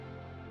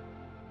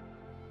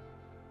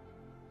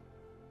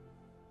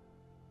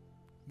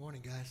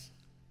Morning, guys.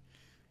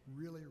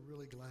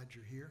 Really glad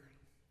you're here.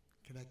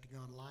 Connecting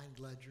online,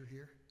 glad you're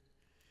here.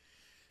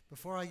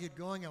 Before I get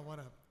going, I want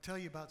to tell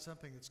you about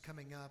something that's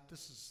coming up.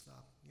 This is,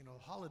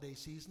 holiday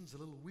season's a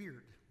little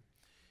weird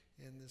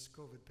in this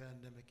COVID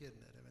pandemic,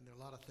 isn't it? I mean, there are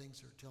a lot of things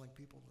that are telling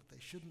people that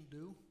they shouldn't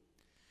do.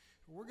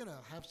 But we're going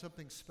to have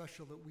something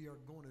special that we are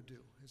going to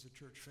do as a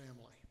church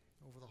family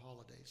over the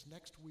holidays.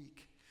 Next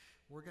week,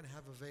 we're going to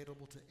have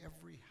available to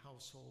every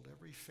household,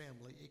 every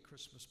family, a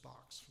Christmas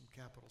box from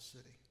Capital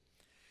City.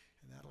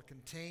 And that'll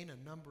contain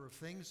a number of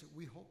things that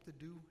we hope to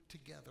do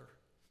together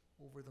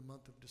over the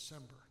month of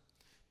December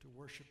to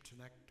worship, to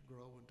connect, to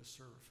grow, and to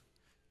serve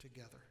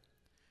together.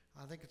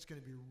 I think it's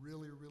going to be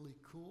really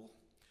cool.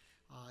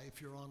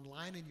 If you're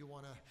online and you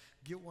want to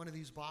get one of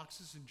these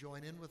boxes and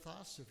join in with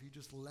us, if you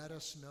just let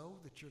us know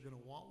that you're going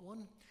to want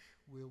one,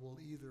 we will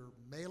either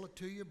mail it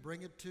to you,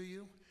 bring it to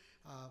you.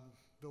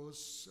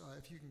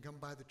 If you can come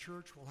by the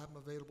church, we'll have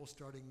them available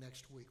starting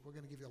next week. We're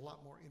going to give you a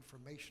lot more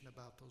information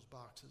about those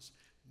boxes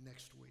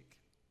next week.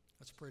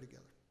 Let's pray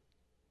together.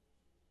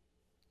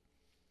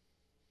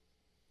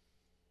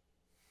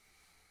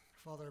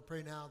 Father, I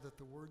pray now that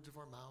the words of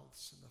our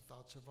mouths and the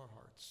thoughts of our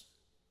hearts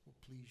will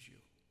please you.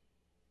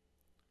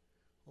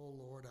 O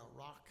Lord, our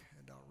rock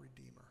and our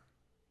redeemer.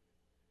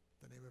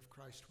 In the name of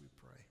Christ we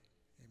pray.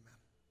 Amen.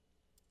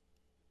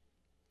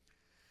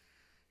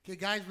 Okay,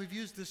 guys, we've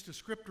used this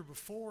descriptor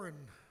before. In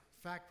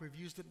fact, we've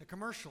used it in a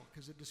commercial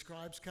because it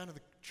describes kind of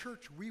the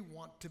church we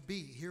want to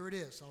be. Here it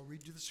is. I'll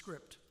read you the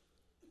script.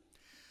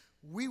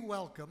 We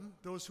welcome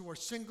those who are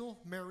single,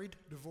 married,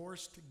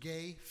 divorced,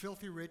 gay,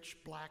 filthy rich,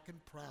 black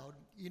and proud,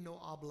 y no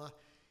habla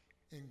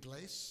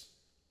inglés.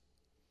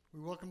 We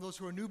welcome those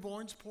who are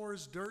newborns, poor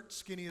as dirt,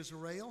 skinny as a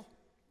rail.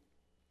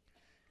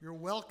 You're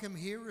welcome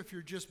here if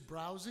you're just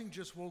browsing,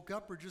 just woke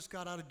up, or just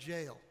got out of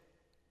jail.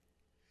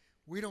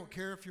 We don't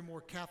care if you're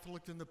more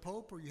Catholic than the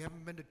Pope or you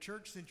haven't been to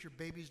church since your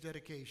baby's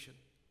dedication.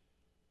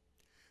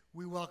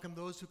 We welcome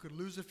those who could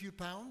lose a few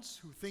pounds,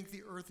 who think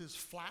the earth is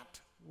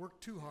flat, work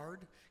too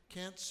hard,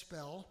 can't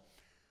spell,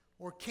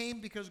 or came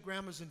because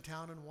grandma's in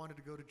town and wanted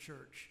to go to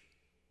church.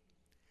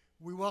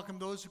 We welcome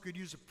those who could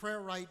use a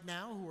prayer right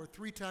now, who are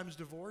 3 times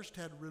divorced,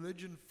 had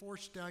religion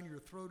forced down your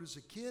throat as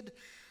a kid,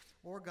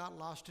 or got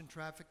lost in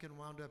traffic and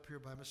wound up here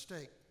by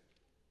mistake.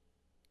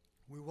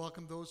 We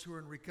welcome those who are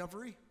in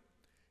recovery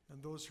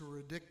and those who are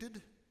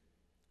addicted,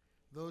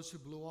 those who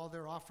blew all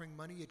their offering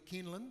money at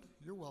Keeneland.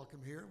 You're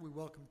welcome here. We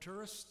welcome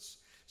tourists,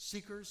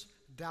 seekers,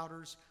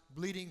 doubters,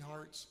 bleeding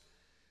hearts,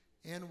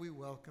 and we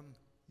welcome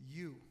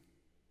you.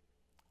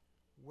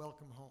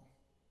 Welcome home.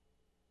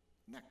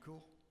 Isn't that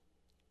cool?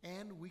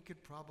 And we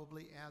could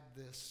probably add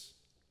this.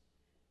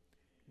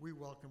 We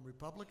welcome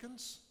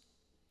Republicans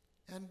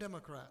and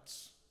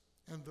Democrats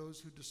and those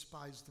who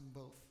despise them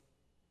both.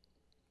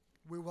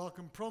 We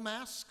welcome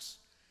pro-masks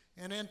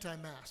and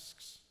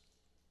anti-masks.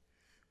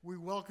 We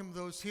welcome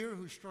those here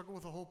who struggle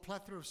with a whole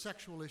plethora of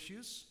sexual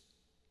issues.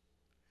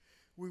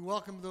 We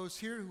welcome those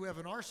here who have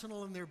an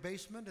arsenal in their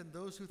basement and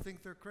those who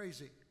think they're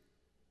crazy.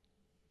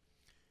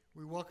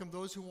 We welcome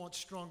those who want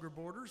stronger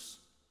borders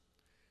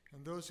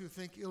and those who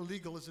think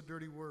illegal is a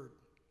dirty word.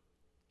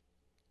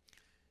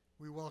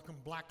 We welcome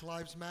Black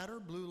Lives Matter,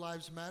 Blue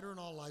Lives Matter, and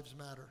All Lives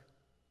Matter.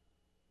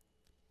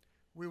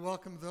 We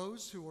welcome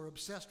those who are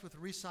obsessed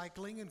with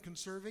recycling and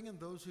conserving and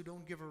those who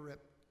don't give a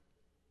rip.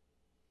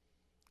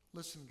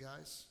 Listen,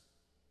 guys,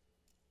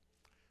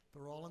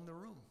 they're all in the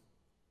room,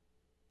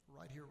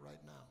 right here,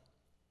 right now.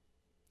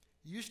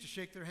 You used to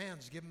shake their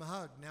hands, give them a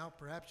hug. Now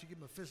perhaps you give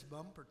them a fist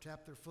bump or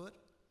tap their foot.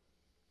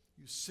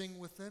 You sing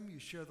with them, you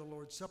share the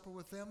Lord's Supper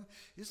with them.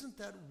 Isn't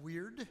that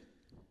weird?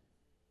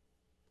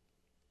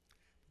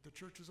 The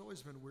church has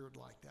always been weird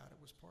like that.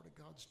 It was part of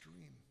God's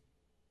dream.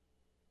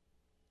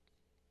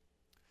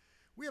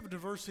 We have a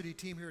diversity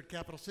team here at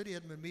Capital City.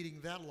 Hadn't been meeting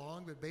that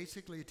long, but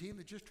basically a team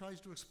that just tries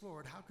to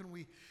explore it. How can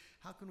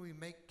we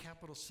make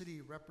Capital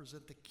City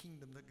represent the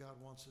kingdom that God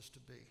wants us to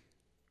be?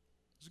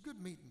 It was a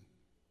good meeting.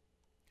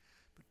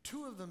 But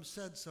 2 of them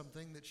said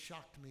something that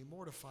shocked me,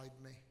 mortified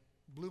me,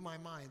 blew my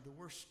mind, the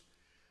worst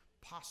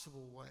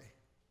possible way.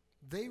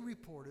 They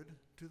reported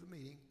to the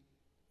meeting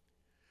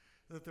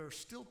that there are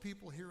still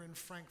people here in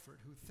Frankfurt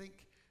who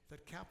think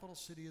that Capital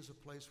City is a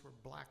place where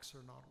blacks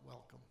are not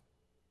welcome.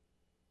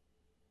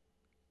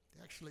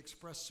 They actually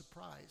expressed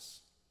surprise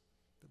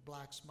that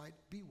blacks might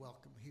be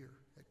welcome here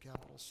at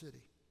Capital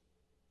City.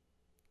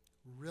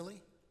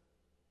 Really?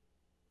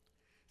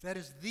 That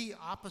is the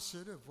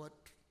opposite of what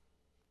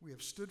we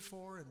have stood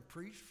for and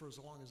preached for as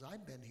long as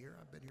I've been here.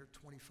 I've been here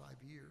 25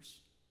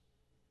 years.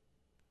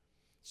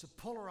 It's the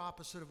polar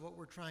opposite of what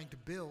we're trying to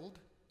build.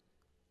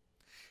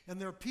 And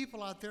there are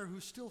people out there who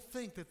still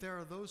think that there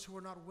are those who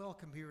are not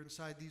welcome here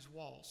inside these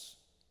walls.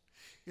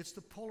 It's the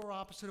polar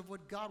opposite of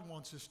what God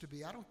wants us to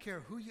be. I don't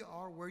care who you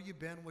are, where you've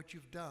been, what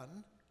you've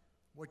done,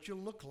 what you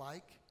look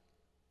like.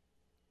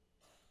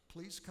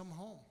 Please come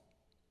home.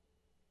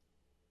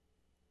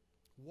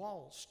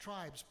 Walls,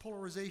 tribes,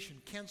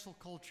 polarization, cancel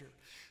culture.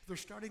 They're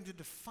starting to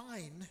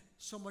define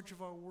so much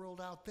of our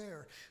world out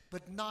there,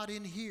 but not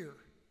in here.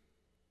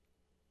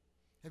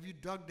 Have you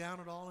dug down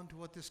at all into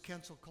what this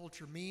cancel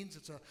culture means?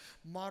 It's a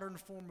modern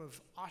form of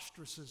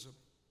ostracism.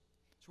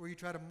 It's where you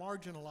try to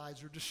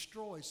marginalize or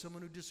destroy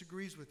someone who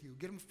disagrees with you.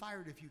 Get them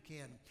fired if you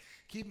can.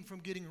 Keep them from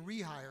getting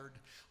rehired.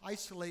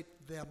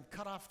 Isolate them.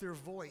 Cut off their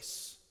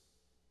voice.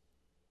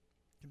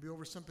 It can be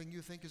over something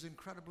you think is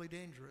incredibly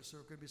dangerous, or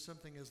it could be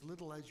something as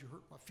little as you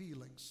hurt my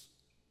feelings.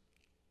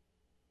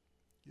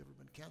 You ever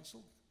been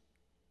canceled?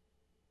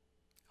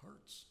 It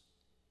hurts.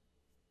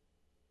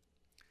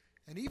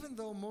 And even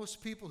though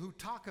most people who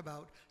talk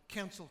about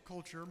cancel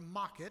culture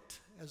mock it,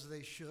 as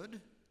they should,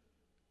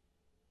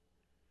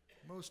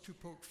 most who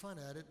poke fun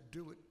at it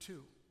do it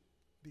too,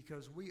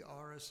 because we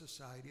are a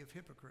society of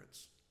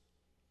hypocrites.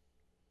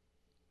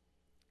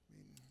 I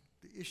mean,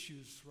 the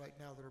issues right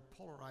now that are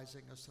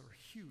polarizing us are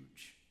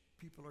huge.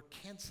 People are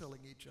canceling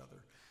each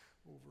other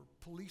over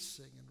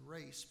policing and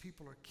race.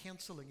 People are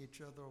canceling each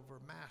other over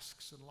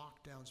masks and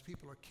lockdowns.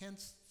 People are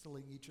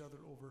canceling each other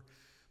over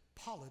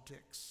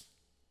politics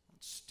on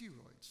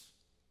steroids,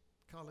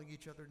 calling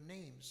each other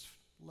names.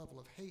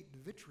 Level of hate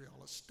and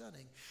vitriol is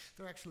stunning.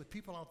 There are actually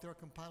people out there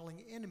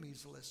compiling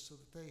enemies lists so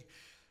that they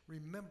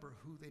remember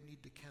who they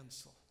need to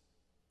cancel.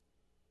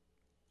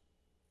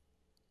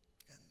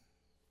 And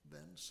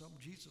then some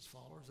Jesus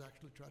followers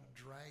actually try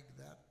to drag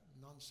that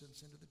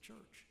nonsense into the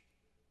church.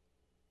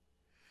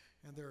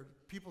 And there are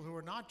people who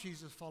are not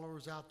Jesus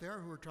followers out there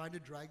who are trying to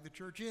drag the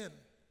church in.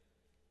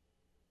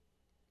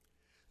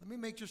 Let me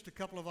make just a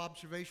couple of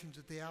observations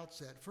at the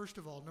outset. First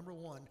of all, number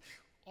one,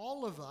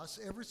 all of us,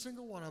 every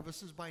single one of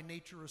us, is by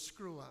nature a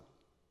screw-up.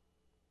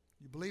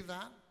 You believe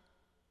that?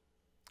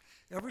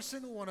 Every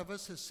single one of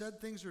us has said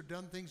things or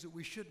done things that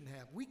we shouldn't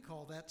have. We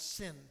call that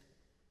sin.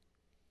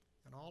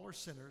 And all are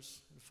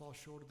sinners and fall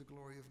short of the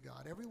glory of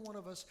God. Every one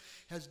of us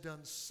has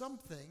done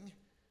something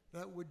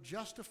that would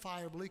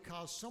justifiably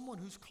cause someone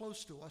who's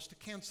close to us to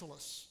cancel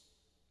us.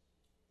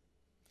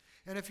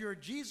 And if you're a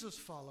Jesus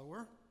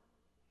follower,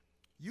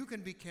 you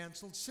can be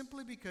canceled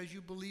simply because you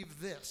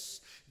believe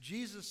this.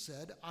 Jesus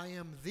said, I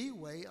am the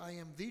way, I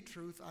am the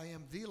truth, I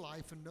am the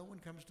life, and no one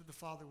comes to the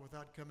Father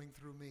without coming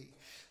through me.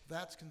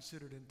 That's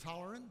considered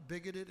intolerant,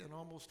 bigoted, and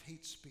almost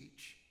hate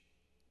speech.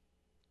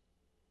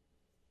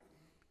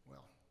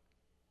 Well,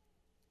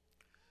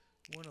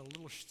 we're in a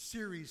little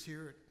series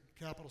here at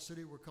Capital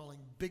City we're calling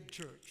Big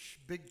Church,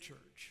 Big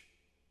Church.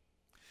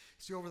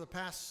 See, over the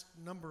past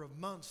number of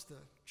months, the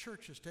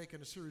church has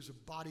taken a series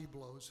of body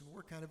blows, and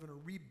we're kind of in a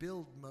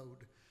rebuild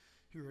mode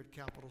here at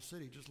Capital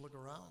City. Just look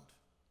around.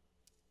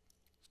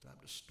 It's time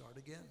to start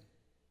again.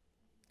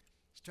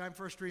 It's time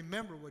for us to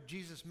remember what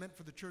Jesus meant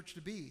for the church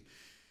to be.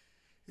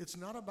 It's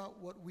not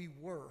about what we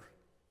were.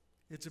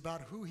 It's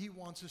about who he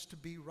wants us to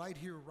be right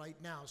here, right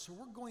now. So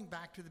we're going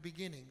back to the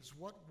beginnings.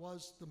 What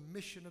was the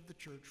mission of the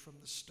church from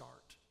the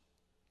start?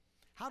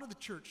 How did the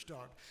church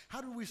start? How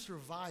did we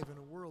survive in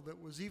a world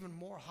that was even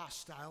more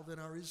hostile than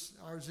ours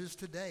is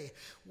today?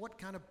 What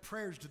kind of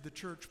prayers did the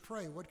church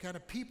pray? What kind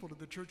of people did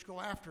the church go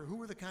after? Who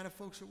were the kind of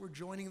folks that were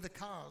joining the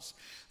cause?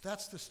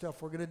 That's the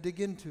stuff we're going to dig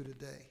into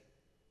today.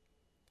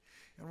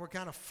 And we're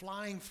kind of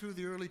flying through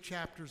the early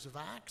chapters of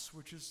Acts,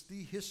 which is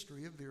the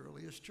history of the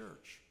earliest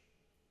church.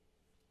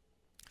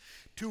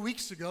 2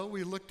 weeks ago,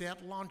 we looked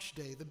at Launch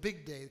Day, the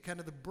big day, kind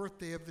of the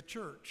birthday of the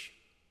church.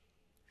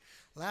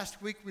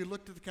 Last week, we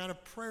looked at the kind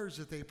of prayers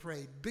that they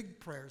prayed, big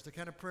prayers, the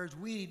kind of prayers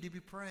we need to be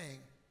praying.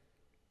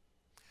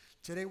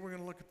 Today, we're going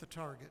to look at the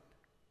target.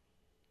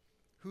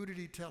 Who did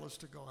he tell us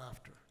to go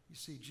after? You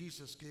see,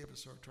 Jesus gave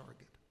us our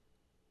target.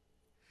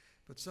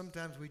 But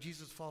sometimes we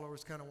Jesus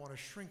followers kind of want to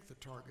shrink the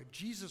target.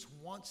 Jesus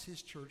wants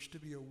his church to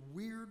be a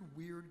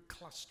weird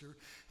cluster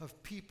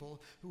of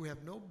people who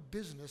have no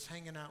business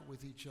hanging out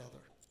with each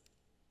other.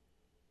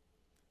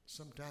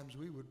 Sometimes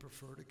we would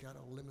prefer to kind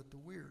of limit the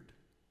weird.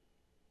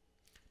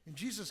 And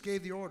Jesus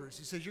gave the orders.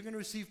 He says, you're going to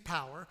receive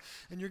power,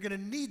 and you're going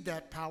to need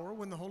that power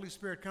when the Holy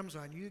Spirit comes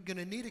on you. You're going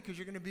to need it because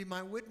you're going to be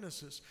my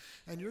witnesses.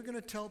 And you're going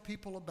to tell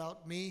people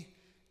about me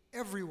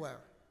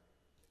everywhere.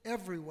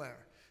 Everywhere.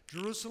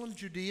 Jerusalem,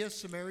 Judea,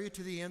 Samaria,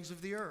 to the ends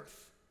of the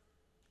earth.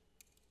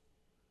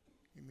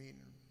 You mean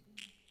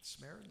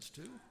Samaritans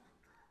too?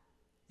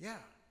 Yeah.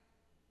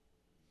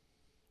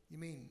 You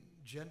mean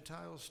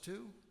Gentiles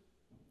too?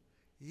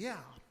 Yeah.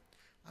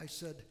 I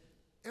said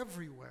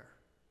everywhere.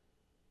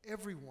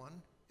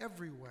 Everyone.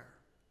 Everywhere.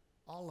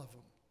 All of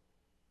them.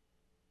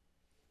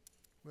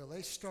 Well,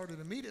 they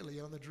started immediately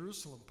on the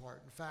Jerusalem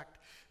part. In fact,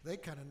 they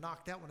kind of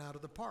knocked that one out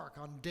of the park.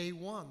 On day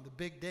one, the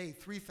big day,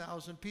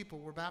 3,000 people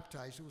were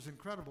baptized. It was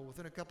incredible.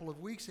 Within a couple of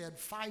weeks, they had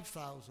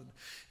 5,000,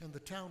 and the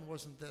town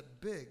wasn't that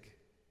big.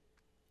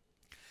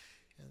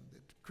 And the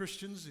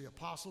Christians, the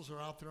apostles, are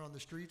out there on the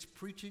streets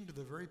preaching to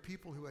the very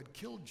people who had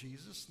killed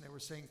Jesus, and they were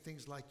saying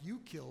things like,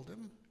 you killed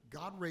him,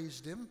 God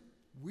raised him,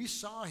 we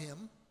saw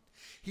him.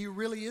 He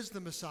really is the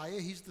Messiah.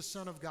 He's the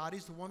Son of God.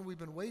 He's the one we've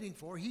been waiting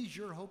for. He's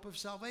your hope of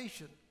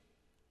salvation.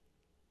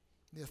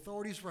 The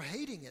authorities were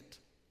hating it.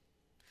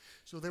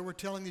 So they were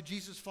telling the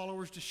Jesus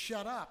followers to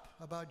shut up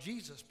about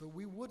Jesus, but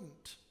we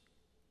wouldn't.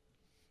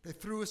 They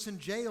threw us in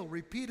jail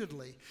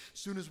repeatedly. As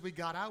soon as we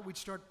got out, we'd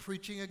start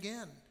preaching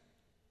again.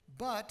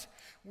 But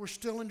we're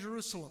still in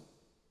Jerusalem.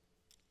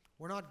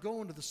 We're not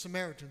going to the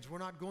Samaritans. We're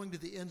not going to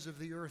the ends of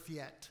the earth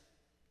yet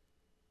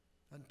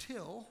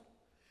until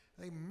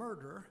they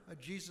murder a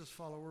Jesus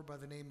follower by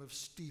the name of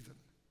Stephen.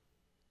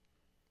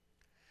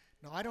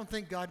 Now, I don't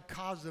think God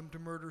caused them to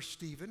murder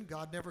Stephen.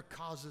 God never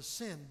causes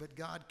sin, but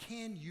God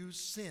can use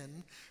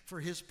sin for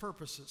his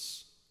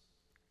purposes.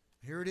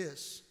 Here it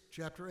is,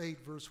 chapter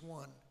 8, verse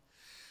 1.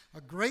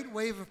 A great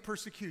wave of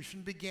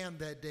persecution began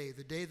that day,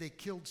 the day they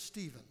killed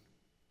Stephen,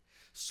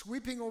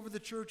 sweeping over the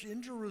church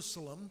in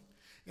Jerusalem,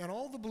 and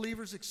all the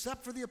believers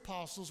except for the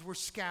apostles were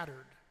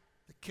scattered.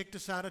 They kicked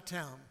us out of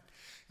town,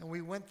 and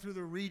we went through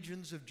the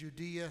regions of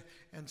Judea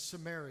and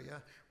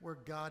Samaria where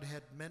God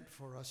had meant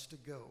for us to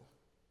go.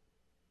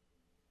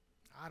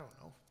 I don't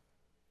know.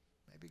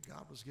 Maybe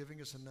God was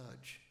giving us a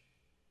nudge.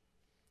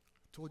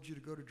 I told you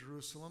to go to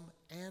Jerusalem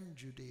and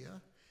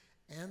Judea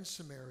and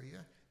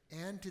Samaria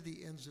and to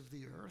the ends of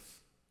the earth.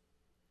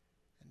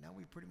 And now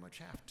we pretty much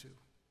have to.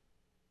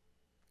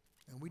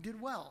 And we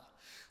did well.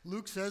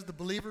 Luke says the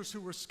believers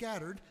who were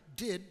scattered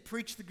did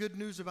preach the good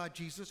news about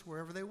Jesus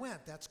wherever they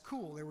went. That's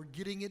cool. They were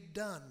getting it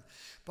done.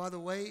 By the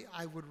way,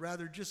 I would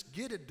rather just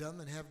get it done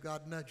than have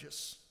God nudge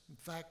us. In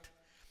fact,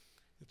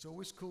 it's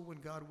always cool when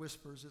God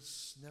whispers.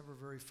 It's never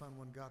very fun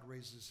when God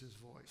raises his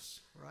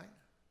voice, right?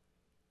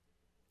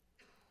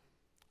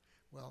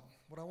 Well,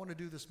 what I want to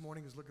do this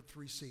morning is look at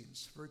 3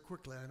 scenes very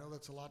quickly. I know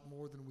that's a lot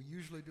more than we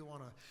usually do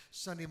on a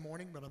Sunday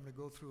morning, but I'm going to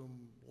go through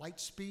them light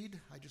speed.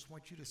 I just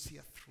want you to see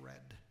a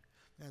thread,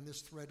 and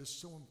this thread is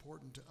so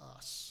important to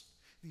us.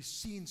 These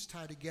scenes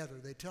tie together.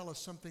 They tell us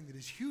something that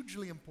is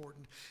hugely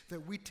important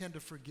that we tend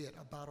to forget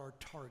about our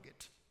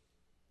target,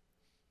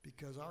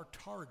 because our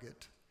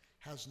target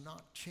has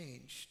not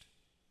changed.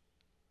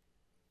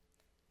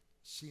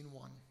 Scene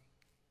 1.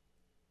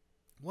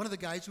 One of the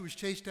guys who was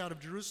chased out of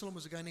Jerusalem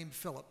was a guy named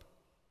Philip.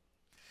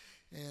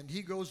 And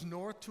he goes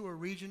north to a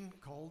region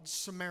called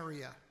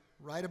Samaria,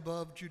 right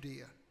above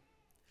Judea.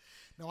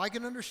 Now, I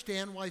can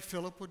understand why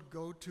Philip would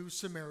go to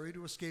Samaria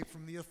to escape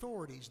from the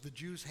authorities. The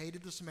Jews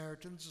hated the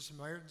Samaritans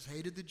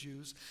hated the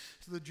Jews,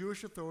 so the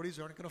Jewish authorities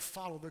aren't going to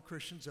follow the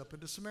Christians up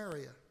into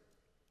Samaria.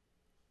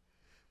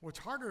 What's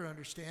harder to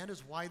understand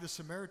is why the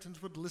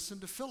Samaritans would listen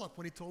to Philip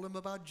when he told them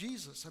about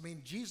Jesus. I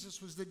mean,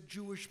 Jesus was the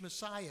Jewish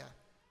Messiah.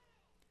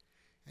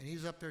 And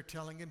he's up there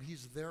telling him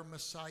he's their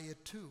Messiah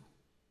too.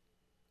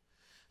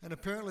 And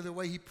apparently the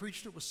way he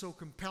preached it was so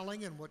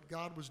compelling, and what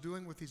God was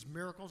doing with these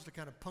miracles to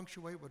kind of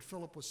punctuate what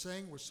Philip was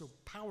saying was so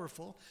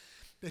powerful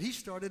that he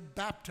started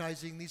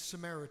baptizing these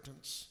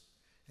Samaritans.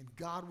 And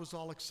God was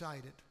all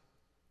excited.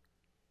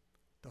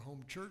 The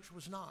home church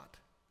was not.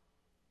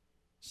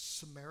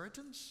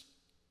 Samaritans?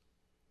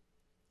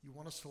 You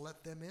want us to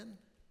let them in?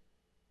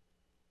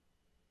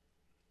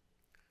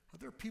 Are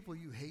there people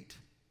you hate?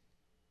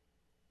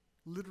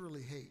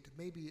 Literally hate.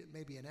 Maybe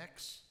an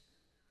ex.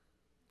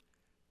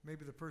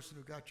 Maybe the person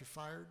who got you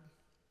fired.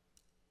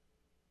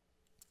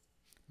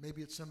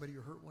 Maybe it's somebody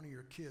who hurt one of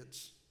your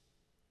kids.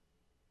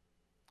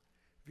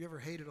 Have you ever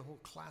hated a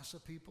whole class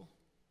of people?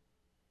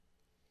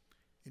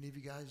 Any of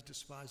you guys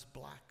despise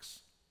blacks?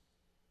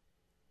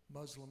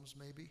 Muslims,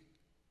 maybe?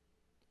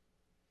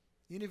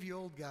 Any of you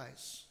old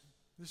guys?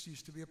 This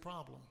used to be a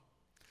problem.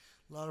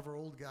 A lot of our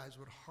old guys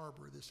would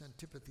harbor this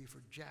antipathy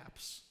for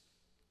Japs.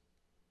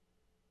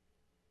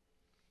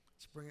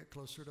 Let's bring it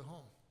closer to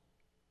home.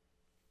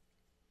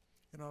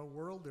 In our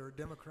world, there are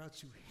Democrats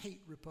who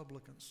hate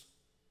Republicans.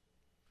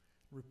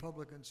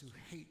 Republicans who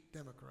hate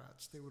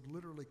Democrats. They would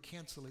literally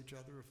cancel each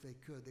other if they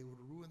could. They would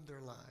ruin their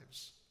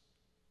lives.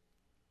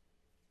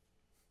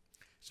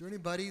 Is there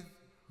anybody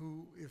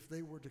who, if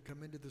they were to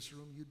come into this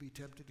room, you'd be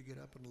tempted to get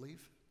up and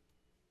leave?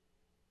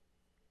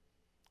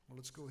 Well,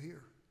 let's go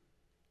here.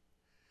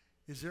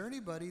 Is there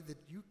anybody that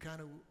you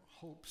kind of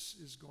hopes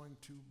is going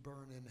to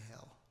burn in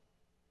hell?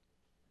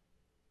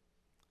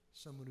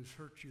 Someone who's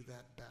hurt you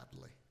that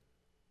badly.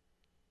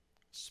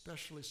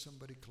 Especially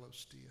somebody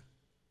close to you.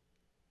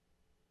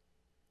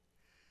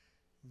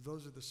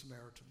 Those are the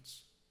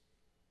Samaritans.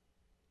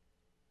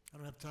 I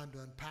don't have time to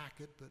unpack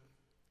it, but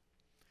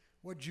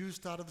what Jews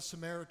thought of the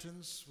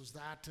Samaritans was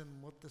that,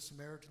 and what the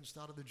Samaritans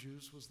thought of the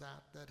Jews was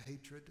that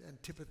hatred,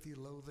 antipathy,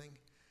 loathing.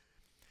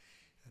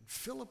 And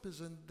Philip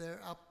is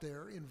up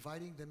there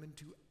inviting them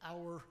into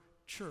our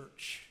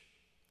church.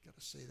 Got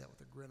to say that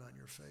with a grin on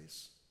your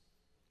face.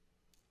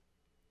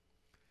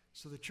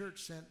 So the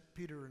church sent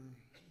Peter and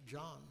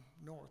John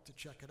north to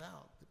check it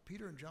out. But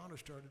Peter and John are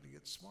starting to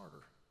get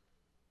smarter.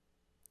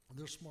 And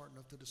they're smart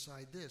enough to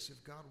decide this: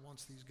 if God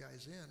wants these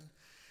guys in,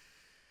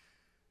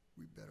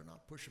 we better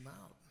not push them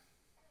out.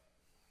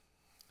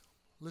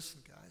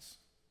 Listen, guys,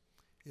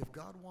 if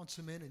God wants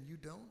them in and you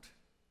don't,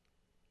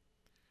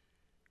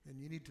 then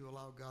you need to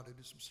allow God to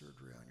do some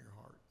surgery on your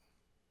heart.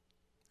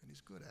 And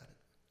he's good at it.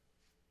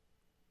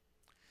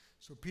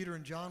 So Peter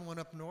and John went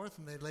up north,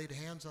 and they laid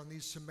hands on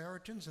these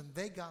Samaritans, and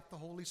they got the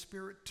Holy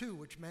Spirit too,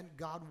 which meant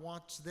God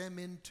wants them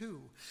in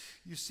too.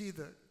 You see,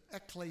 the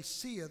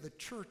ecclesia, the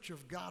church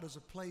of God, is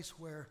a place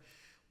where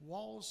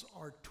walls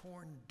are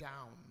torn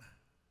down.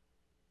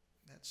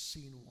 That's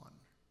scene 1.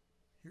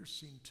 Here's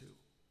scene 2.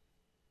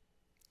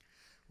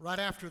 Right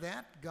after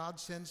that, God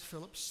sends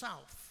Philip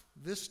south,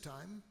 this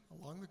time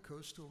along the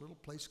coast to a little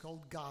place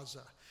called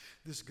Gaza.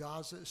 This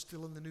Gaza is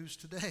still in the news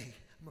today,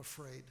 I'm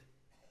afraid.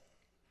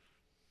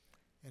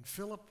 And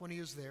Philip, when he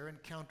is there,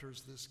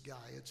 encounters this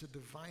guy. It's a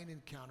divine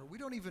encounter. We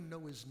don't even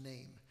know his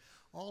name.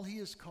 All he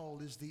is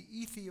called is the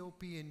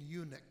Ethiopian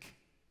eunuch.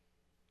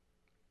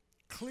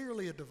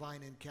 Clearly a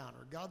divine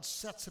encounter. God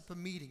sets up a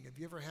meeting. Have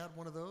you ever had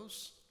one of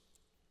those?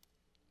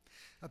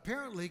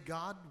 Apparently,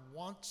 God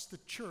wants the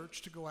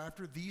church to go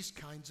after these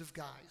kinds of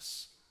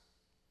guys.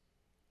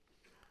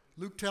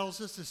 Luke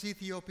tells us this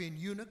Ethiopian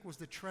eunuch was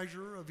the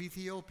treasurer of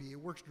Ethiopia. He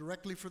works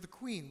directly for the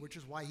queen, which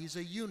is why he's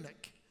a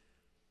eunuch.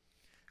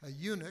 A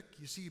eunuch,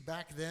 you see,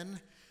 back then,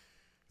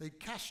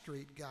 they'd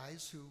castrate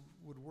guys who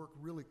would work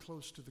really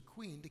close to the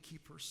queen to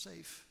keep her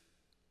safe.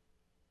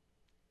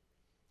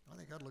 I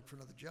think I'd look for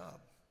another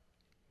job.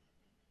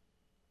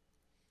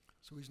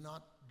 So he's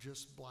not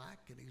just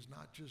black and he's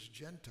not just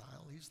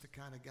Gentile. He's the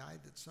kind of guy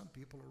that some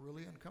people are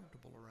really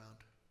uncomfortable around.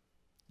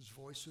 His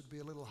voice would be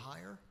a little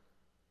higher.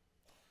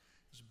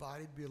 His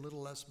body would be a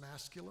little less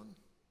masculine.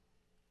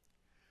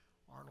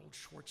 Arnold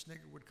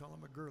Schwarzenegger would call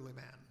him a girly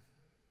man.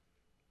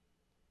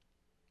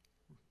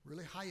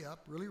 Really high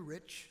up, really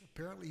rich.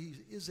 Apparently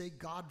he is a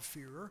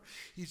God-fearer.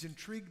 He's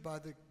intrigued by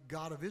the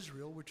God of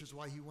Israel, which is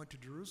why he went to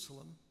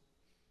Jerusalem,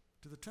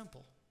 to the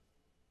temple.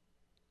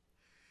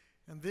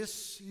 And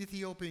this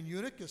Ethiopian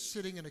eunuch is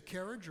sitting in a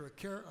carriage or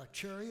a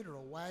chariot or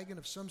a wagon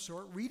of some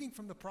sort, reading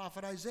from the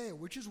prophet Isaiah,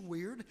 which is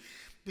weird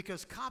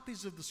because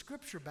copies of the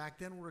scripture back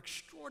then were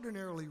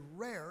extraordinarily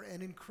rare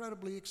and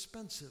incredibly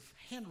expensive,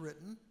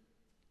 handwritten.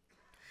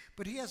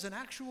 But he has an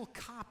actual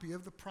copy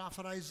of the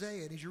prophet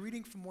Isaiah, and he's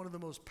reading from one of the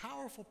most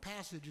powerful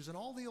passages in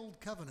all the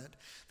Old Covenant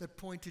that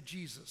point to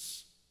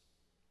Jesus.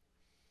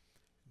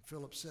 And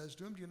Philip says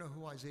to him, "Do you know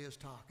who Isaiah is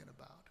talking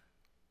about?"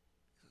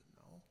 He says,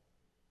 "No."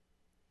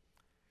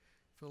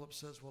 Philip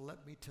says, "Well,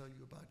 let me tell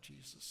you about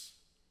Jesus."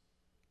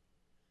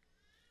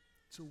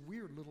 It's a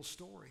weird little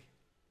story.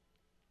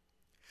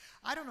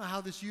 I don't know how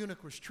this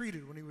eunuch was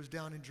treated when he was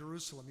down in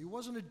Jerusalem. He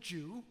wasn't a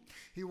Jew.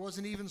 He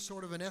wasn't even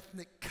sort of an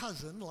ethnic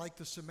cousin like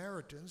the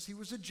Samaritans. He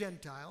was a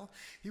Gentile.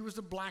 He was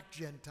a black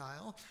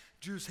Gentile.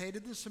 Jews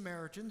hated the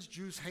Samaritans.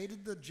 Jews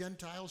hated the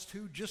Gentiles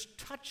too. Just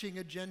touching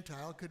a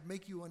Gentile could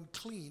make you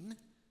unclean.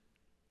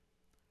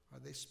 Are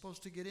they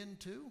supposed to get in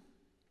too?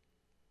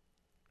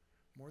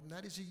 More than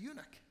that, he's a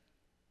eunuch.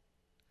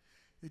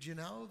 Did you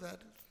know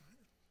that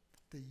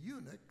the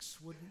eunuchs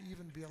wouldn't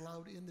even be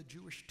allowed in the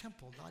Jewish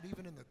temple, not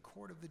even in the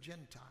court of the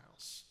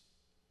Gentiles?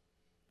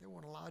 They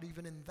weren't allowed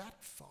even in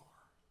that far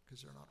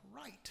because they're not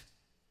right,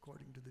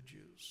 according to the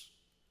Jews.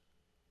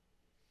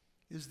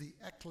 Is the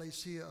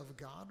ecclesia of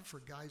God for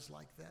guys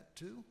like that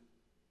too?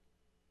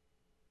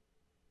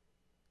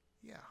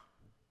 Yeah.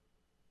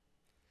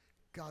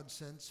 God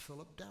sends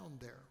Philip down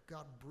there.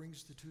 God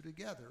brings the two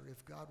together.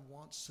 If God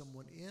wants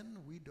someone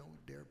in, we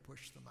don't dare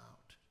push them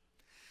out.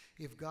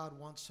 If God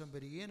wants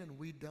somebody in and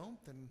we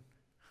don't, then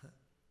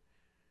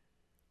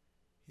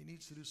he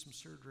needs to do some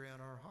surgery on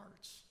our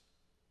hearts.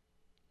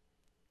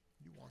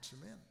 He wants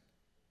them in.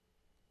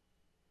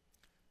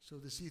 So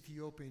this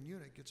Ethiopian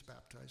eunuch gets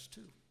baptized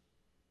too.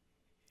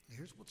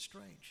 Here's what's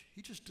strange.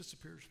 He just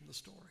disappears from the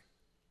story.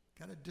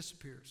 Kind of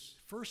disappears.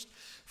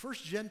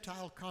 First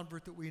Gentile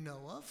convert that we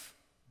know of.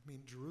 I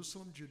mean,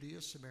 Jerusalem,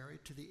 Judea, Samaria,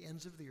 to the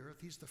ends of the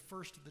earth. He's the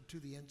first of the to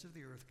the ends of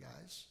the earth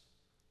guys.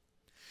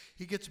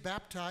 He gets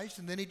baptized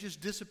and then he just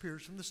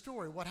disappears from the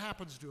story. What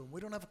happens to him?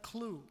 We don't have a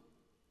clue.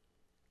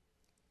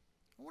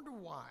 I wonder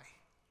why.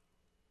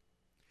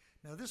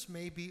 Now, this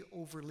may be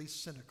overly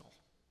cynical,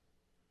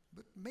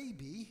 but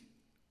maybe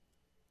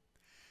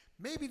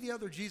the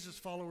other Jesus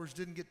followers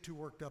didn't get too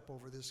worked up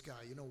over this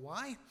guy. You know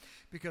why?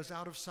 Because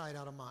out of sight,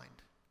 out of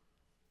mind.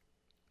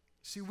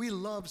 See, we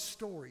love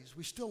stories.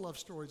 We still love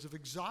stories of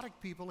exotic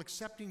people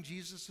accepting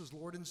Jesus as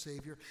Lord and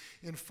Savior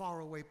in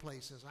faraway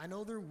places. I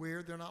know they're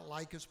weird, they're not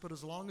like us, but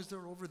as long as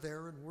they're over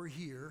there and we're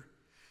here,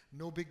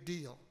 no big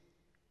deal.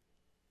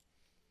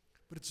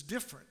 But it's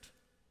different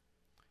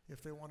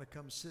if they want to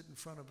come sit in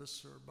front of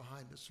us or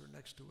behind us or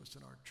next to us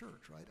in our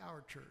church, right?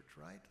 Our church,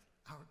 right?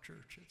 Our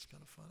church. It's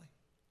kind of funny.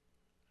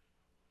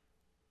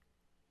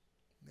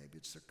 Maybe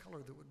it's their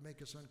color that would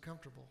make us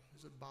uncomfortable.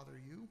 Does it bother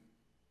you?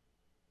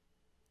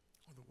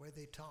 Or the way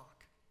they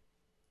talk,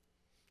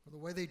 or the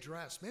way they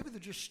dress. Maybe they're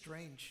just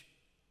strange.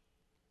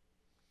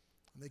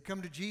 And they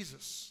come to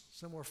Jesus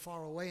somewhere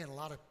far away, and a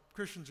lot of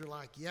Christians are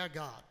like, "Yeah,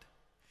 God."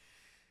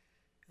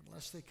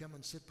 Unless they come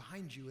and sit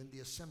behind you in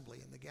the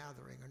assembly, in the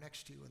gathering, or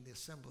next to you in the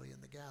assembly,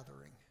 in the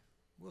gathering.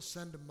 We'll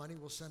send them money,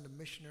 we'll send them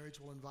missionaries,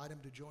 we'll invite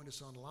them to join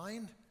us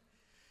online.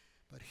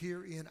 But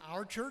here in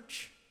our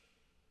church,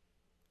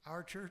 in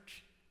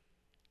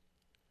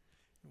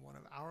one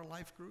of our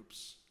life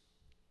groups,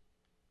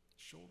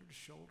 shoulder to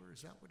shoulder,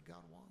 is that what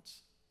God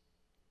wants?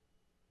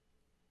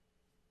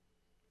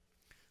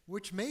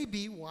 Which may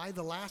be why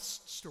the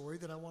last story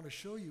that I want to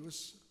show you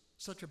is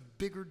such a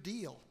bigger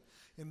deal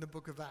in the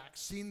book of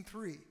Acts. Scene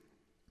 3.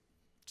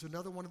 It's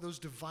another one of those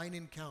divine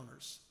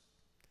encounters.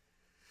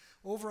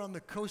 Over on the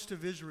coast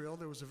of Israel,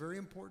 there was a very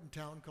important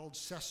town called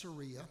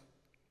Caesarea.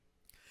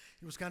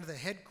 It was kind of the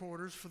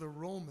headquarters for the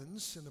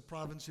Romans in the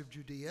province of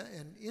Judea.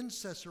 And in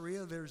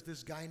Caesarea, there's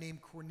this guy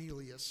named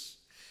Cornelius.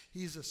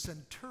 He's a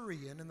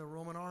centurion in the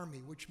Roman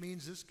army, which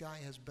means this guy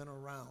has been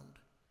around.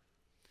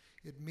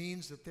 It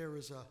means that there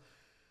is a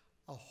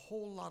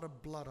whole lot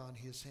of blood on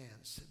his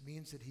hands. It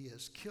means that he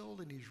has killed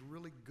and he's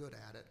really good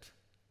at it.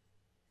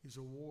 He's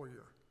a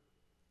warrior.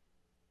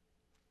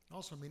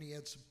 Also mean he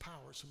had some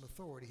power, some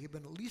authority. He'd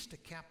been at least a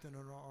captain in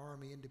our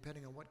army, and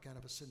depending on what kind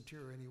of a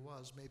centurion he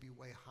was, maybe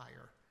way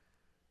higher.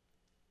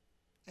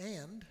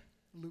 And,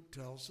 Luke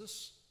tells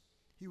us,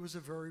 he was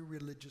a very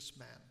religious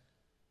man.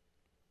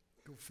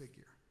 Go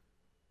figure.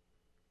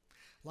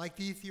 Like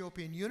the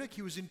Ethiopian eunuch,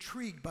 he was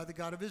intrigued by the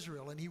God of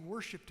Israel, and he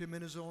worshiped him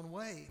in his own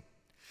way.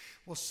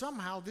 Well,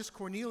 somehow this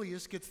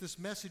Cornelius gets this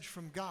message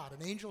from God.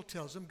 An angel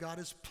tells him, God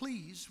is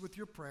pleased with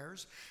your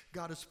prayers.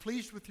 God is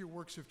pleased with your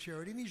works of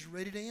charity, and he's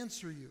ready to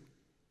answer you.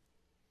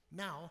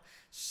 Now,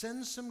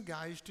 send some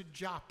guys to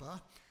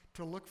Joppa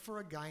to look for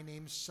a guy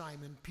named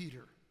Simon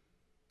Peter.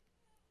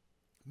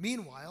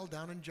 Meanwhile,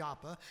 down in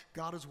Joppa,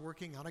 God is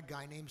working on a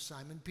guy named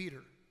Simon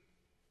Peter.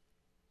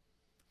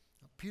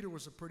 Now, Peter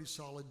was a pretty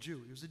solid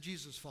Jew. He was a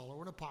Jesus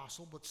follower, an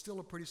apostle, but still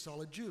a pretty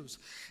solid Jew.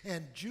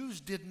 And Jews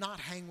did not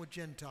hang with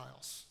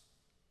Gentiles.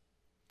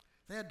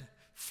 They had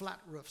flat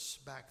roofs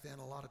back then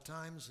a lot of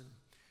times, and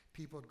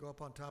people would go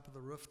up on top of the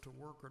roof to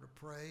work or to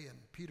pray, and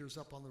Peter's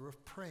up on the roof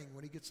praying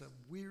when he gets a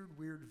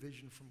weird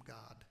vision from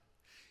God.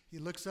 He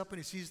looks up and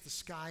he sees the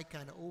sky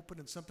kind of open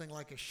and something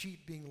like a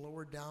sheet being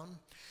lowered down,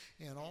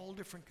 and all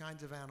different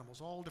kinds of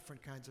animals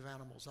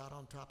out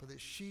on top of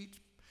this sheet.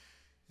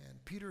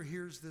 And Peter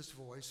hears this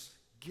voice,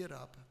 get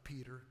up,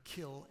 Peter,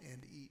 kill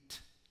and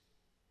eat.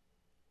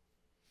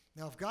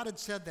 Now, if God had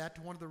said that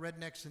to one of the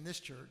rednecks in this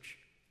church,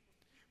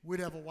 we'd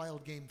have a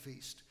wild game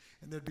feast,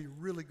 and there'd be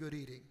really good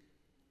eating.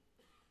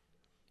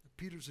 But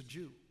Peter's a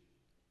Jew,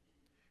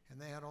 and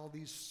they had all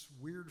these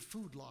weird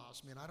food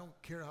laws. I mean, I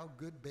don't care how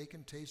good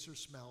bacon tastes or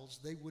smells,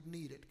 they wouldn't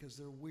eat it because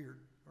they're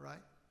weird, all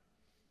right?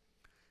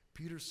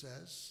 Peter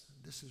says,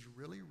 this is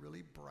really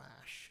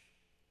brash,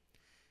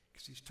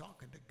 because he's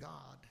talking to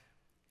God.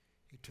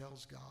 He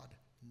tells God,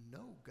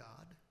 no,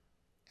 God,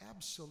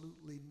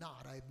 absolutely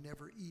not. I've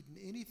never eaten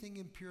anything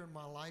impure in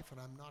my life, and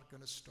I'm not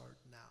going to start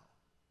now.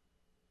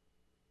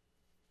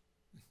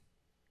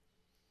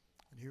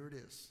 And here it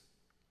is.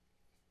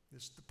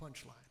 This is the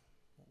punchline,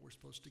 what we're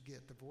supposed to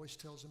get. The voice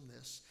tells him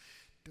this,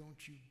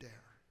 don't you dare.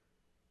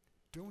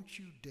 Don't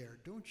you dare.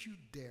 Don't you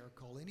dare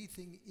call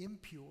anything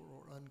impure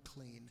or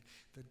unclean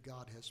that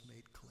God has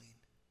made clean.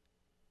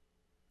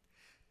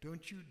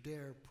 Don't you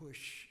dare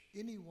push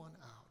anyone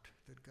out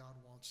that God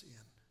wants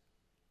in.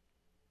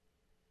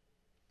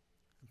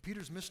 And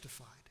Peter's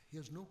mystified. He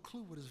has no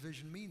clue what his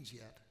vision means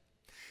yet.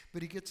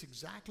 But he gets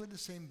exactly the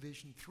same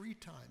vision 3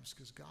 times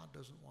because God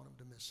doesn't want him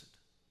to miss it.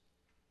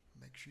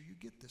 Make sure you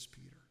get this,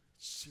 Peter.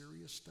 It's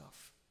serious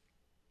stuff.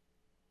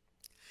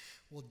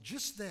 Well,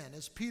 just then,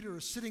 as Peter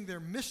is sitting there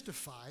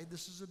mystified,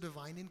 this is a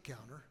divine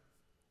encounter,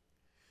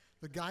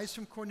 the guys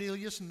from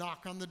Cornelius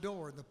knock on the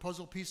door, and the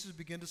puzzle pieces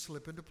begin to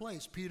slip into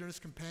place. Peter and his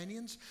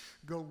companions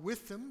go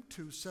with them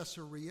to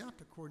Caesarea,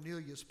 to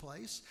Cornelius'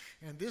 place,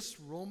 and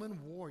this Roman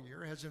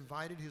warrior has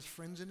invited his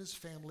friends and his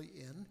family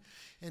in,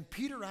 and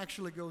Peter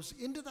actually goes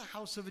into the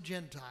house of a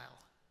Gentile.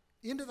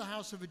 Into the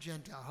house of a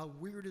Gentile. How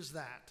weird is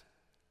that?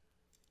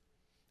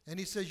 And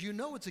he says, you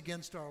know it's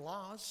against our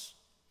laws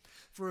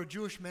for a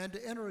Jewish man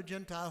to enter a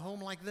Gentile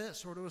home like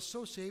this or to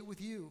associate with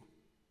you.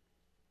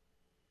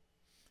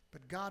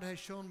 But God has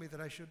shown me that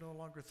I should no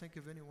longer think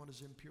of anyone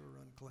as impure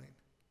or unclean.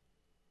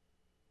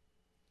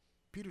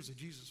 Peter's a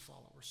Jesus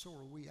follower, so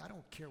are we. I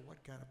don't care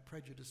what kind of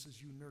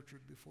prejudices you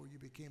nurtured before you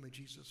became a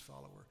Jesus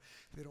follower.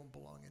 They don't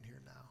belong in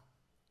here now.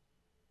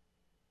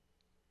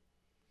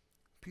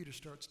 Peter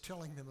starts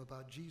telling them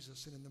about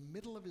Jesus, and in the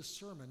middle of his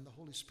sermon, the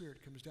Holy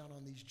Spirit comes down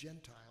on these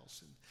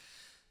Gentiles. And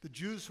the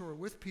Jews who are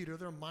with Peter,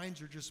 their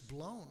minds are just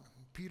blown.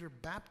 Peter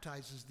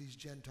baptizes these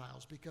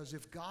Gentiles because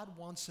if God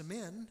wants them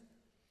in,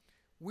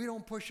 we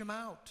don't push them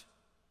out.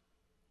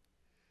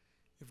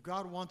 If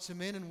God wants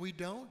them in and we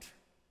don't,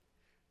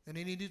 then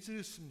he needs to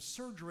do some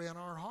surgery on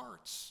our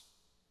hearts.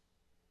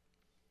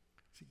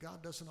 See,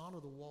 God doesn't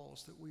honor the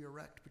walls that we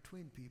erect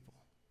between people.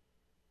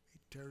 He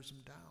tears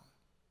them down.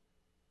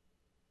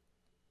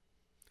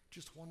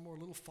 Just one more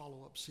little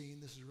follow-up scene.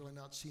 This is really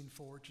not scene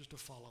 4, just a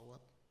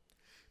follow-up.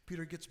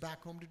 Peter gets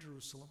back home to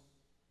Jerusalem.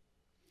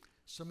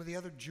 Some of the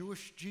other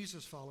Jewish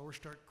Jesus followers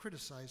start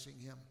criticizing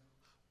him.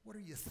 What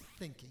are you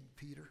thinking,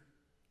 Peter?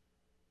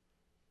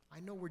 I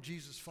know we're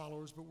Jesus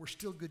followers, but we're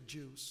still good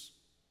Jews.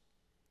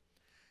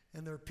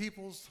 And there are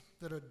peoples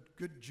that a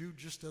good Jew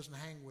just doesn't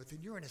hang with.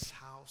 And you're in his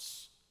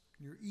house,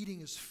 and you're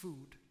eating his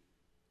food.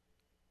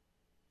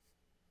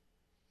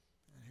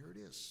 And here it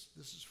is.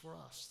 This is for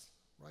us.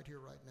 Right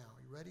here, right now.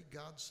 You ready?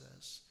 God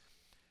says,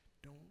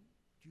 don't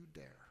you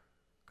dare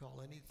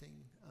call anything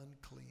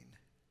unclean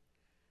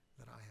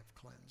that I have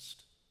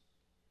cleansed.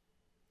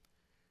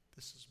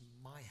 This is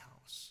my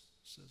house,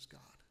 says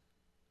God.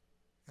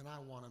 and I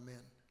want them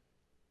in.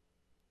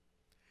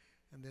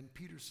 And then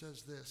Peter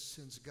says this,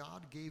 since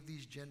God gave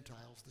these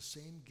Gentiles the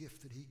same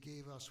gift that he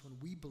gave us when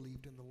we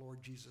believed in the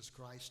Lord Jesus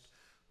Christ,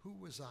 who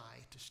was I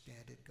to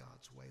stand in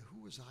God's way?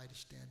 Who was I to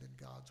stand in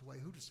God's way?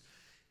 Who does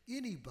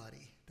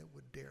anybody that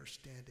would dare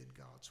stand in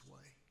God's way?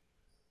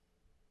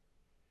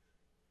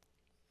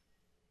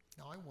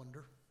 Now I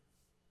wonder,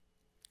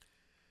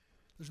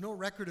 there's no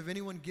record of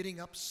anyone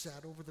getting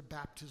upset over the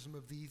baptism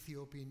of the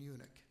Ethiopian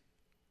eunuch.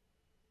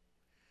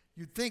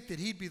 You'd think that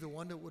he'd be the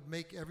one that would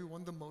make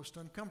everyone the most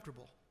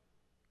uncomfortable.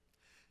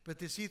 But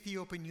this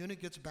Ethiopian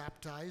eunuch gets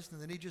baptized, and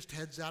then he just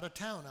heads out of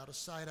town, out of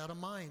sight, out of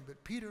mind.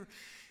 But Peter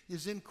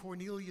is in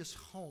Cornelius'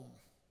 home,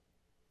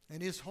 and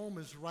his home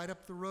is right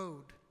up the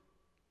road.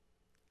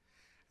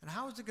 And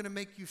how is it going to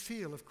make you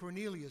feel if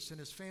Cornelius and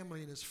his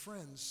family and his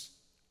friends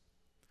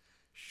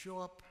show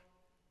up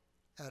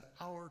at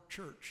our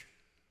church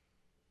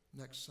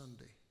next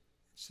Sunday?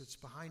 It sits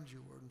behind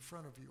you or in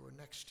front of you or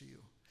next to you,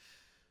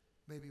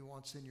 maybe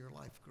once in your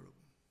life group.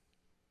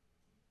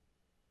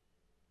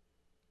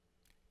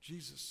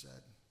 Jesus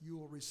said, you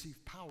will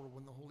receive power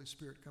when the Holy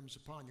Spirit comes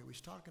upon you. He's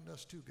talking to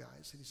us too,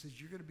 guys. And he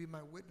says, you're going to be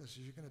my witnesses.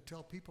 You're going to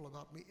tell people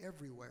about me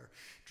everywhere.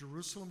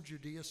 Jerusalem,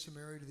 Judea,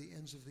 Samaria, to the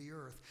ends of the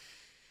earth.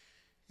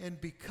 And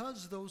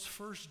because those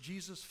first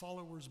Jesus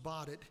followers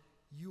bought it,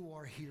 you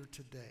are here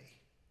today.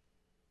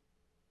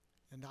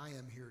 And I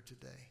am here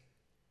today.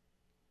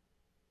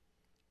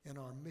 And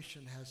our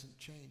mission hasn't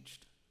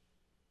changed.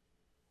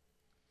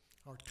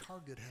 Our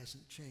target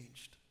hasn't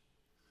changed.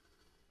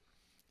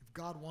 If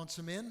God wants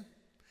them in,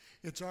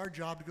 it's our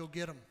job to go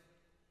get them.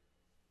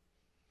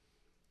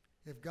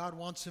 If God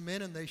wants them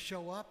in and they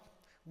show up,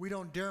 we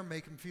don't dare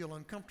make them feel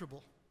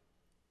uncomfortable.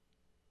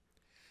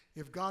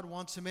 If God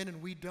wants them in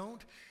and we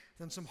don't,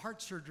 then some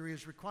heart surgery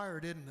is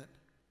required, isn't it?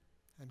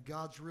 And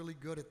God's really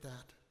good at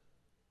that.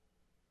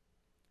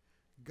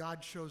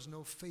 God shows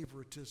no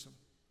favoritism.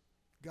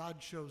 God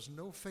shows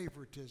no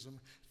favoritism,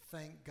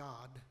 thank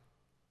God,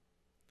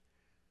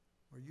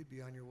 or you'd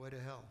be on your way to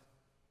hell.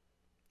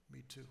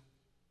 Me too.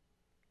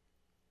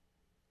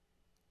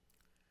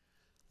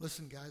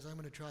 Listen, guys, I'm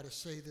going to try to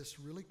say this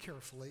really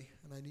carefully,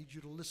 and I need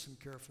you to listen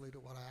carefully to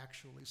what I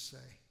actually say.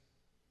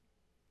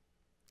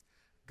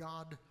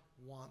 God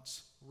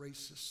wants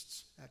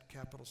racists at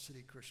Capital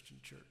City Christian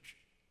Church.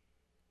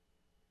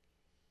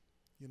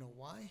 You know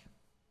why?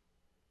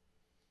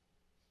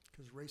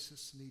 Because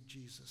racists need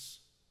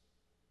Jesus.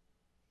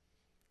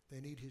 They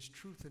need his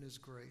truth and his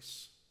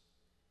grace.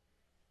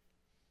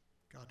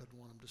 God doesn't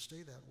want them to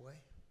stay that way.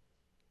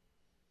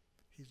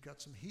 He's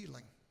got some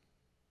healing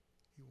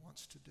he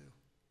wants to do.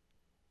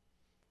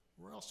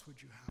 Where else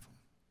would you have them?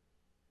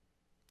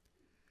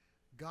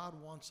 God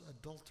wants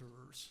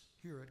adulterers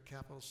here at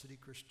Capital City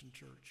Christian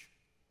Church.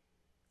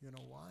 You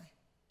know why?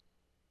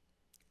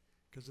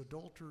 Because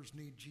adulterers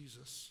need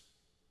Jesus.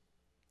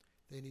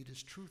 They need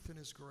his truth and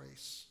his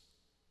grace.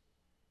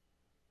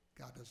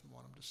 God doesn't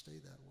want them to stay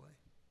that way.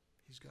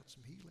 He's got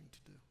some healing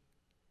to do.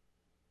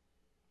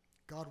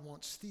 God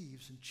wants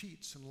thieves and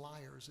cheats and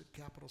liars at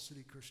Capital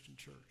City Christian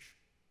Church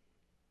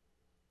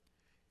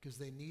because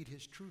they need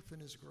his truth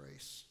and his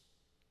grace.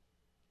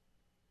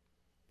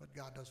 But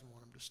God doesn't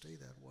want them to stay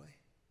that way.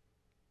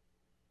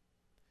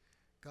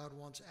 God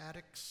wants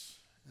addicts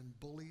and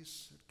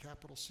bullies at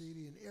Capital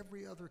City and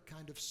every other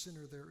kind of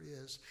sinner there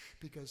is,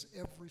 because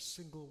every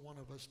single one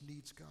of us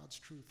needs God's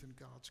truth and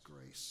God's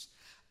grace.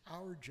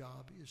 Our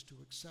job is to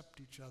accept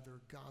each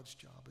other. God's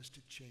job is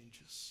to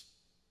change us.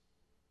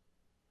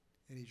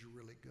 And he's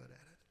really good at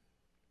it.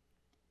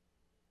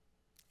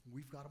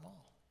 We've got them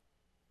all.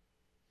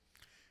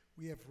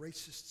 We have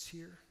racists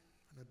here,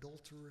 and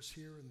adulterers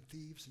here, and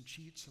thieves and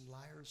cheats and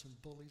liars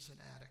and bullies and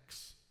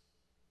addicts.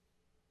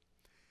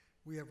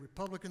 We have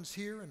Republicans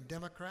here and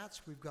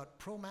Democrats. We've got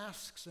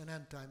pro-masks and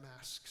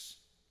anti-masks.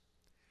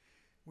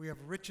 We have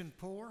rich and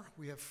poor.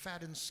 We have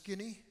fat and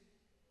skinny.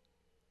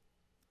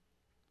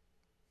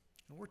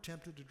 And we're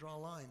tempted to draw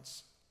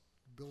lines,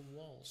 build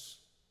walls,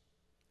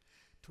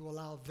 to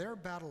allow their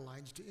battle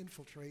lines to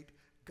infiltrate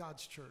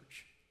God's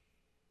church.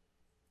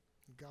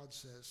 And God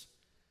says,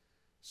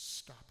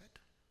 stop it.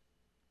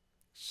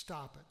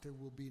 Stop it. There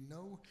will be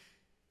no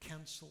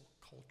cancel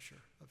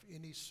culture of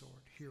any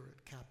sort here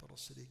at Capital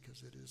City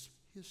because it is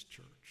his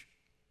church.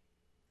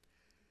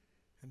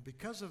 And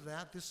because of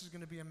that, this is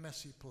going to be a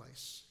messy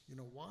place. You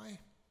know why?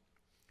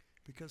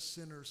 Because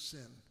sinners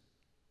sin.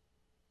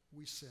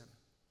 We sin.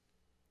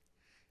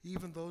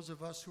 Even those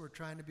of us who are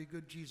trying to be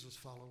good Jesus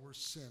followers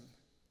sin.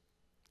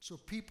 So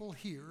people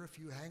here, if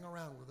you hang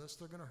around with us,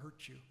 they're going to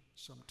hurt you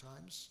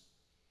sometimes.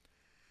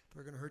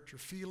 They're going to hurt your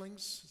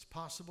feelings. It's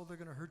possible they're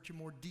going to hurt you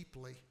more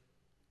deeply.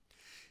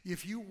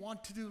 If you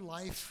want to do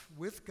life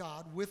with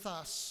God, with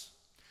us,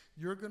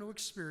 you're going to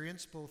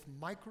experience both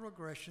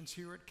microaggressions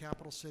here at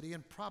Capital City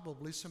and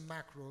probably some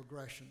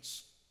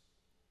macroaggressions.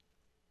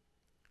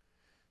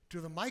 To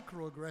the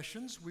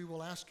microaggressions, we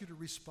will ask you to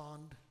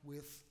respond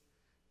with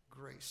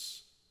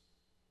grace,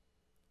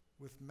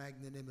 with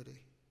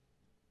magnanimity.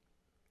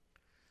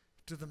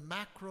 To the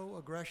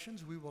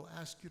macroaggressions, we will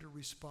ask you to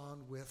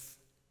respond with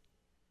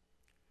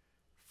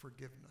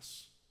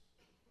forgiveness.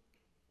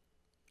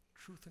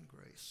 Truth and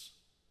grace.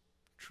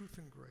 Truth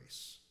and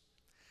grace.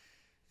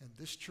 And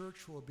this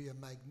church will be a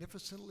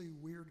magnificently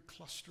weird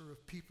cluster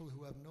of people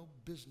who have no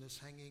business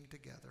hanging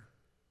together,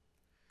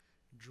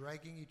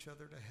 dragging each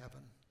other to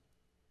heaven,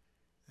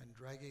 and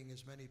dragging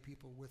as many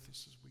people with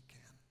us as we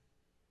can.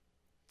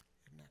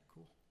 Isn't that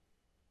cool?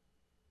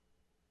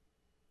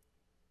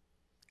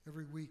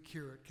 Every week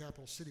here at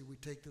Capital City, we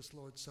take this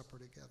Lord's Supper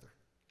together.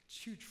 It's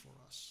huge for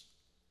us.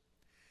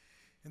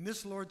 And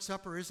this Lord's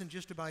Supper isn't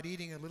just about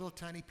eating a little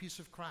tiny piece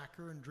of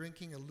cracker and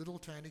drinking a little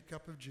tiny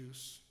cup of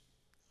juice.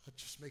 That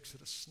just makes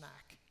it a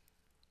snack.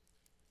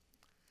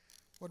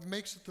 What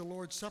makes it the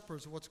Lord's Supper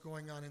is what's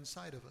going on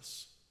inside of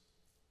us.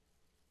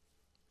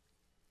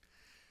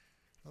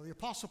 Now, the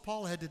Apostle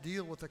Paul had to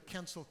deal with a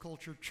cancel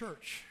culture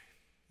church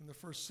in the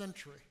first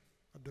century,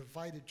 a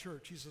divided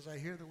church. He says, I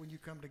hear that when you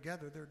come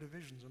together, there are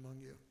divisions among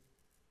you.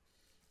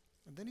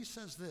 And then he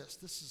says this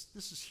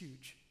is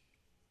huge.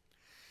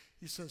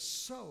 He says,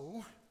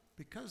 so,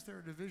 because there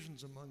are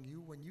divisions among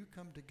you, when you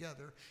come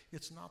together,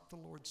 it's not the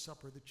Lord's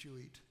Supper that you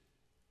eat.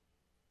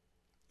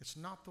 It's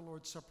not the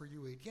Lord's Supper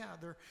you eat. Yeah,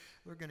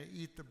 they're going to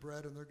eat the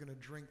bread and they're going to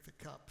drink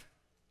the cup.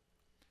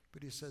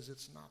 But he says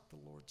it's not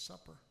the Lord's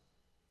Supper.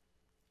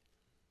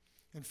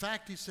 In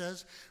fact, he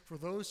says, for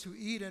those who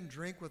eat and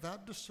drink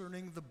without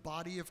discerning the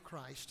body of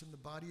Christ, and the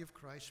body of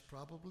Christ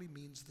probably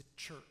means the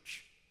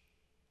church,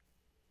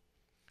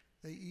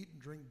 they eat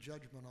and drink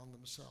judgment on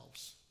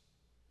themselves.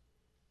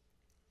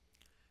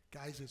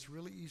 Guys, it's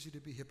really easy to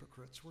be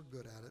hypocrites. We're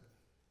good at it.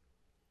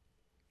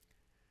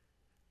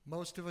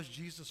 Most of us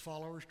Jesus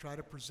followers try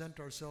to present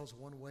ourselves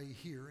one way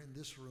here in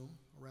this room,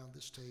 around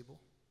this table.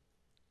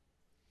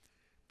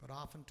 But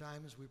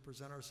oftentimes we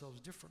present ourselves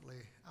differently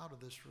out of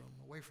this room,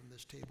 away from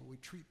this table. We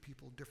treat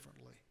people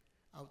differently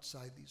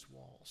outside these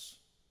walls.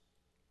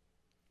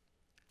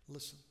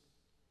 Listen,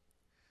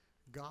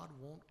 God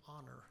won't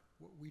honor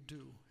what we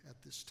do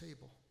at this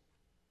table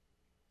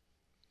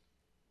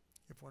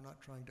if we're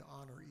not trying to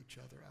honor each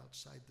other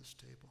outside this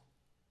table.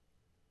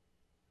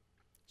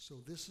 So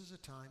this is a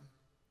time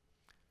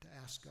to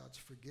ask God's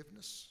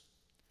forgiveness,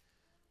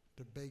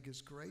 to beg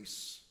his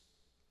grace,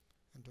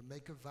 and to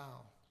make a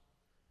vow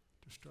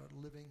to start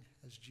living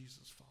as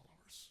Jesus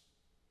followers.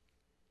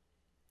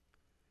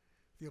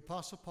 The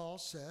Apostle Paul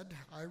said,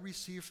 I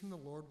received from the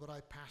Lord what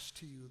I passed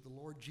to you. The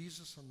Lord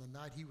Jesus, on the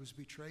night he was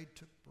betrayed,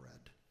 took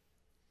bread.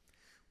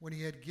 When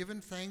he had given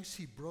thanks,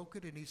 he broke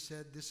it and he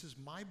said, this is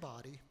my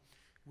body,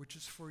 which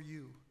is for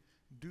you.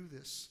 Do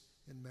this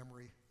in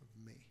memory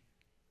of me.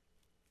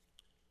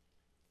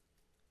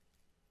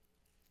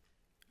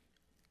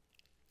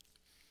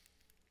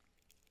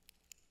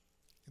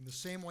 In the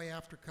same way,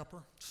 after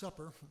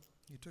supper,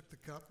 he took the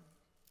cup.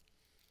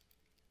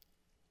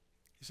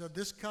 He said,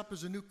 this cup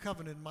is a new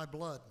covenant in my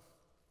blood.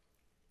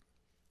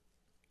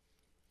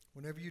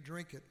 Whenever you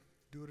drink it,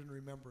 do it in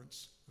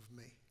remembrance of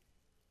me.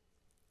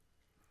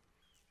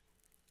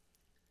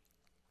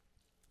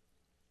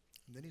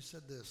 And then he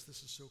said this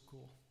is so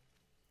cool.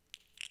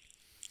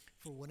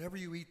 For whenever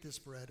you eat this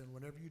bread and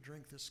whenever you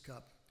drink this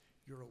cup,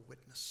 you're a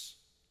witness.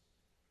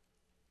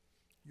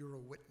 You're a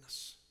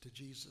witness to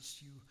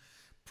Jesus. You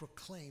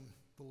proclaim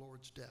the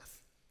Lord's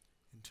death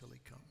until he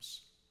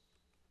comes.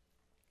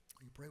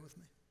 Will you pray with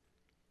me?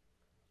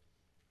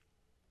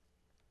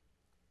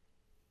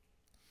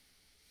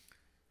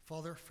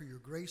 Father, for your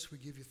grace, we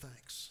give you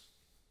thanks.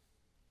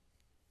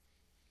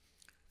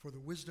 For the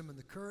wisdom and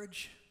the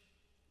courage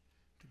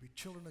to be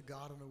children of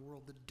God in a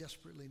world that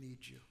desperately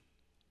needs you.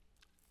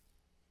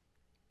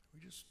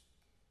 We just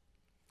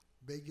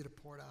beg you to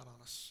pour it out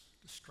on us,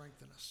 to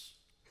strengthen us.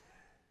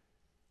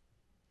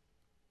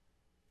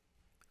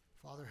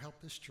 Father,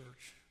 help this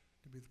church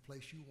to be the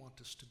place you want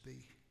us to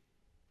be.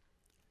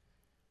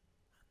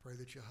 I pray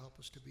that you'll help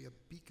us to be a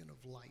beacon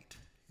of light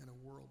in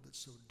a world that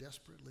so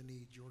desperately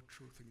needs your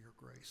truth and your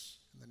grace.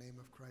 In the name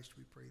of Christ,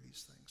 we pray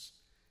these things.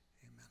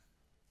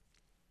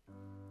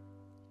 Amen.